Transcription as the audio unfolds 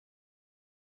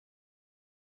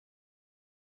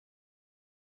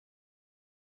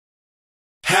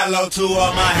Hello to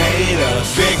all my haters,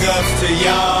 big ups to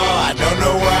y'all. I don't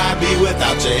know where I'd be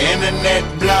without your internet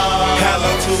blog.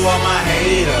 Hello to all my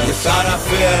haters, you thought I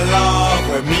fell off.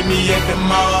 Well, meet me at the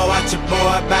mall, watch your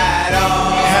boy buy it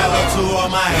all. Hello to all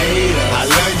my haters, I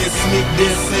love you sneak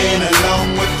this in.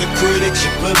 Along with the critics,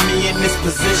 you put me in this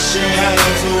position. Hello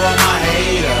to all my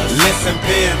haters, listen,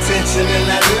 pay attention, and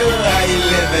I love how you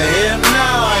living here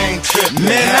now. I ain't tripping.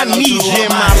 Man, I need you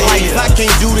in my life, I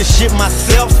can't do this shit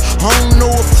myself. I don't know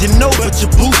if you know, but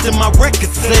you're boosting my record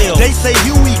sales. They say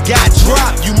Huey got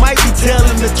dropped, you might be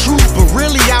telling the truth, but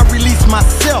really I released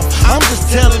myself, I'm just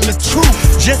telling the truth.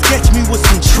 Just catch me with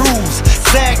some truths,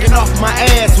 sagging off my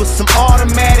ass with some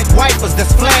automatic wipers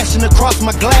that's flashing across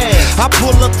my glass. I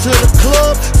pull up to the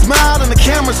club, smile and the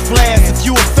cameras flash. If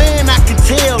you a fan, I can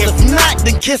tell, if not,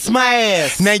 then kiss my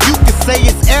ass. Now you can say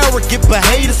it's arrogant, but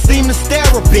haters seem to stare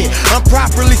a bit. I'm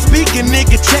properly speaking,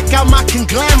 nigga, check out my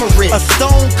conglomerate. A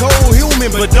stone cold human,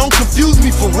 but don't confuse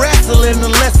me for wrestling,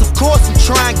 unless of course I'm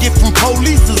trying to get from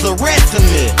police is arresting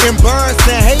it.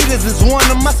 Embarrassing haters is one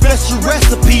of my special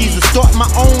recipes. To start my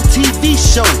own TV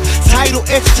show, title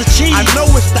Extra Cheese. I know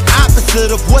it's the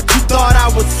opposite of what you thought I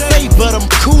would say, but I'm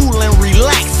cool and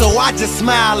relaxed, so I just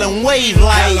smile and wave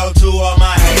like hello to all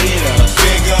my haters,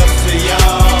 big ups to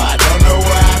y'all. I don't know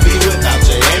where I'd be without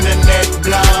your internet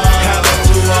blog. Hello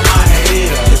to all my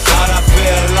haters, you thought I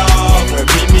fell off. Well,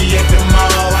 meet me at the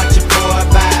mall, watch your boy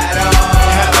buy it all.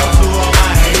 Hello to all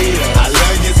my haters, I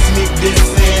love you sneak this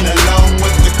in. Along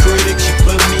with the critics, you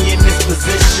put me in this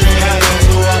position. Hello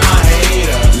to all my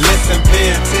haters, listen, pay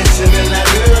attention, and I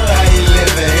love how you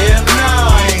living here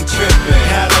now. I ain't tripping.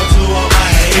 Hello to all my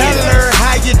haters. Hello,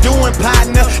 how you doing,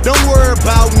 partner? Don't worry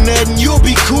about nothing, you'll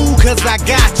be cool cause I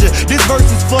got you. This verse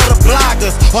is for the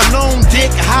bloggers or known dick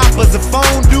hoppers. If I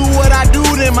don't do what I do,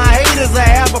 then my haters will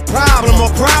have a problem. Or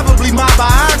probably my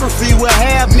biography will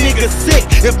have niggas sick.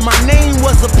 If my name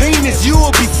was a penis, you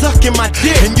will be sucking my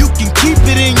dick. And you can keep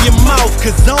it in your mouth,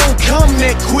 cause don't come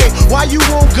that quick. Why you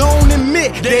won't go and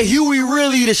admit that Huey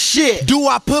really the shit? Do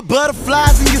I put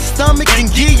butterflies in your stomach and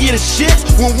give you the shit?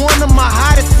 When one of my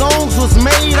hottest songs was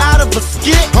made out of a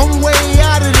skit? I'm way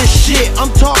out of this shit,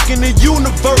 I'm talking the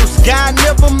universe. God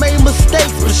never made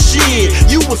mistakes, but shit,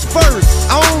 you was first.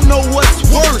 I don't know what's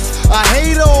worse, a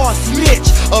hater or a snitch,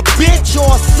 a bitch or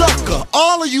a sucker,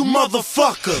 all of you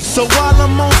motherfuckers. So while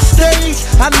I'm on stage,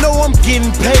 I know I'm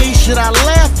getting paid. Should I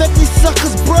laugh at these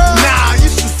suckers, bruh? Nah, you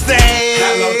should say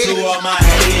hello to all my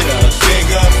haters, big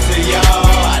ups to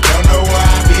y'all. I don't know where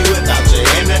I'd be without your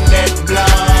internet blog.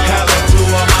 Hello to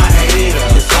all my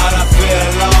haters, you thought I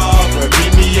fell off. Well,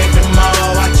 meet me at the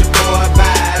mall, watch your boy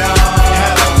buy it all.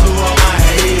 Hello to all my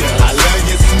haters, I love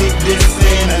you sneak this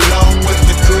in. Along with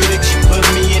the critics, you put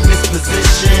me in this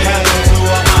position. Hello to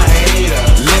all my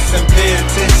haters, listen, pay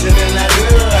attention, and I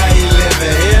love how you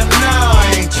living here now. I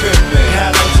ain't tripping.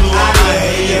 Hello to all my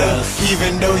haters,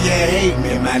 even though you hate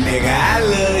me, my nigga, I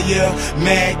love you.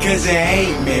 Mad cause you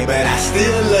hate me, but I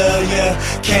still love you.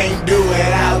 Can't do it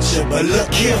without you, but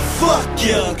look here, fuck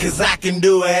you, cause I can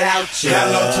do it without you.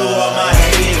 Hello to all my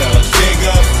haters, big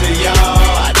ups to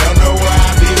y'all. I don't know where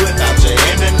I'd be without your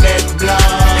internet blog.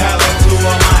 Hello to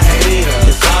all my